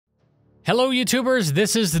Hello YouTubers,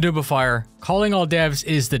 this is the noobifier. Calling all devs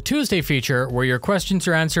is the Tuesday feature where your questions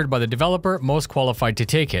are answered by the developer most qualified to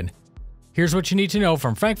take it. Here's what you need to know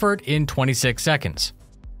from Frankfurt in 26 seconds.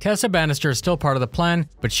 Tessa Bannister is still part of the plan,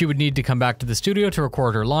 but she would need to come back to the studio to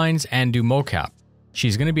record her lines and do mocap.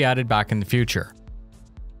 She's going to be added back in the future.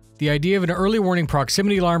 The idea of an early warning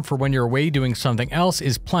proximity alarm for when you're away doing something else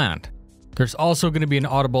is planned. There's also going to be an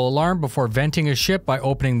audible alarm before venting a ship by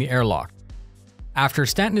opening the airlock. After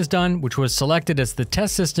Stanton is done, which was selected as the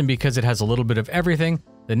test system because it has a little bit of everything,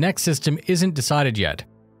 the next system isn't decided yet.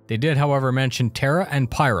 They did, however, mention Terra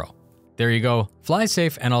and Pyro. There you go, fly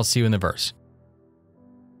safe and I'll see you in the verse.